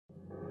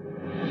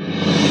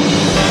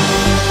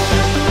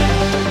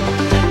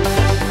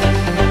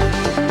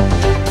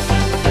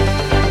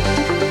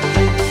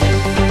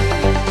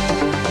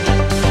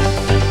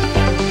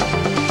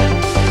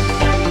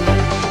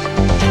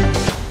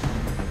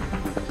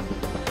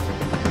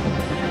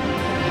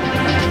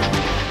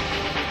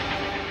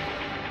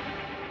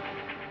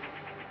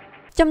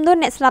ចំនួន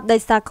អ្នកស្លាប់ដោ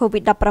យសារ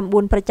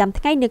COVID-19 ប្រចាំ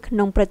ថ្ងៃនៅក្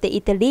នុងប្រទេស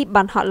អ៊ីតាលី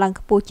បានហក់ឡើង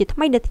ខ្ពស់ជាថ្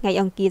មីនៅថ្ងៃ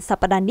អង្គារស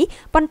ប្តាហ៍នេះ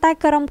ប៉ុន្តែ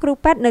ក្រុមគ្រូ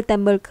ពេទ្យនៅតែ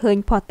មើលឃើញ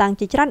ភស្តុតាង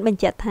ជាច្រើនបញ្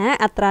ជាក់ថា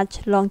អត្រា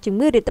ឆ្លងជំ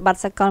ងឺរាតត្បាត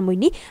សកលមួយ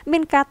នេះមា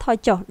នការថយ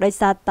ចុះដោយ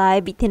សារតែ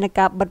វិធាន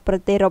ការបិទប្រ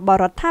ទេសរបស់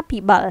រដ្ឋាភិ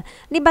បាល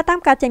នេះបើតាម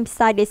ការចេញផ្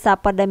សាយដោយសារ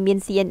ព័ត៌មាន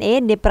CNA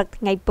នាព្រឹក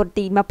ថ្ងៃពុធ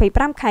ទី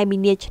25ខែមី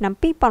នាឆ្នាំ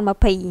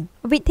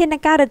2020វិធាន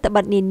ការរដ្ឋ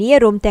បិទនានា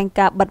រួមទាំង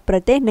ការបិទប្រ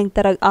ទេសនឹង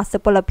ត្រូវអស់សុ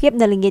ពលភាព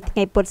នៅល្ងាចថ្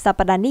ងៃពុធស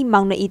ប្តាហ៍នេះម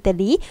កនៅអ៊ីតា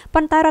លី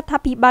ប៉ុន្តែរដ្ឋា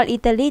ភិបាលអ៊ី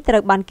តាលីត្រូ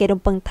វបានគេរំ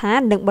ពឹងថា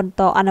នឹងបន្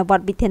តអនុវ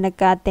ត្តវិធាន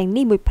ការទាំង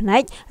នេះមួយផ្នែ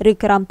កឬ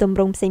ក្រោមទម្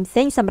រង់ផ្សេង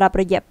ៗសម្រាប់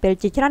រយៈពេល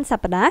ជាច្រើនស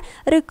ប្តាហ៍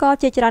ឬក៏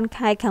ជាច្រើន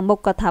ខែខាងមុខ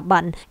ក៏ថាបា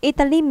នអ៊ី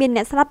តាលីមាន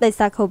អ្នកស្លាប់ដោយ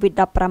សារ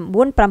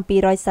COVID-19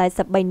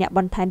 743អ្នកប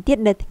ន្ថែមទៀត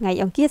នៅថ្ងៃ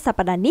អង្គារស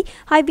ប្តាហ៍នេះ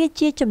ហើយវា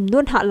ជាចំនួ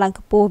នហក់ឡើង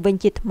ខ្ពស់វិញ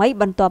ជាថ្មី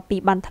បន្ទាប់ពី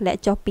បានធ្លាក់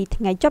ចុះពី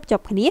ថ្ងៃជាប់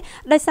គ្នា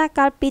ដោយសារ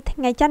កាលពីថ្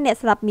ងៃច័ន្ទអ្នក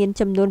ស្លាប់មាន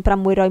ចំនួន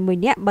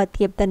601នាក់បើ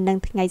ធៀបទៅនឹង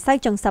ថ្ងៃសៅ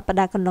រ៍ចុងសប្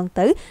តាហ៍កន្លង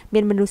ទៅមា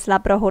នមនុស្សស្លា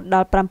ប់រហូតដ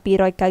ល់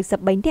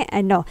793នាក់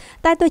ឯណោះ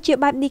តែទោះជា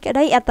បែបនេះក្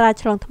តីអត្រា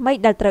ឆ្លងថ្មី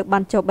ដែលត្រូវបា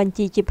នចុះបញ្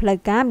ជីជាផ្លូវ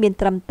ការមាន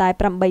ត្រឹមតែ 8%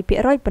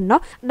 ប៉ុណ្ណោះ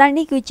ដែល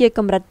នេះគឺជាក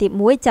ម្រិតទាប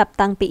មួយចាប់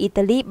តាំងពីអ៊ី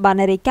តាលីបាន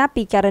រាយការណ៍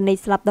ពីករណី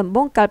ស្លាប់ដំ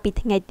បូងកាលពី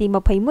ថ្ងៃទី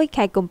21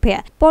ខែកុម្ភៈ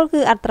ពល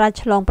គឺអត្រា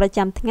ឆ្លងប្រ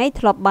ចាំថ្ងៃ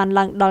ធ្លាប់បាន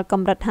ឡើងដល់ក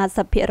ម្រិត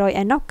 50%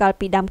 ឯណោះកាល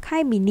ពីដើមខែ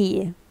មី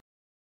នា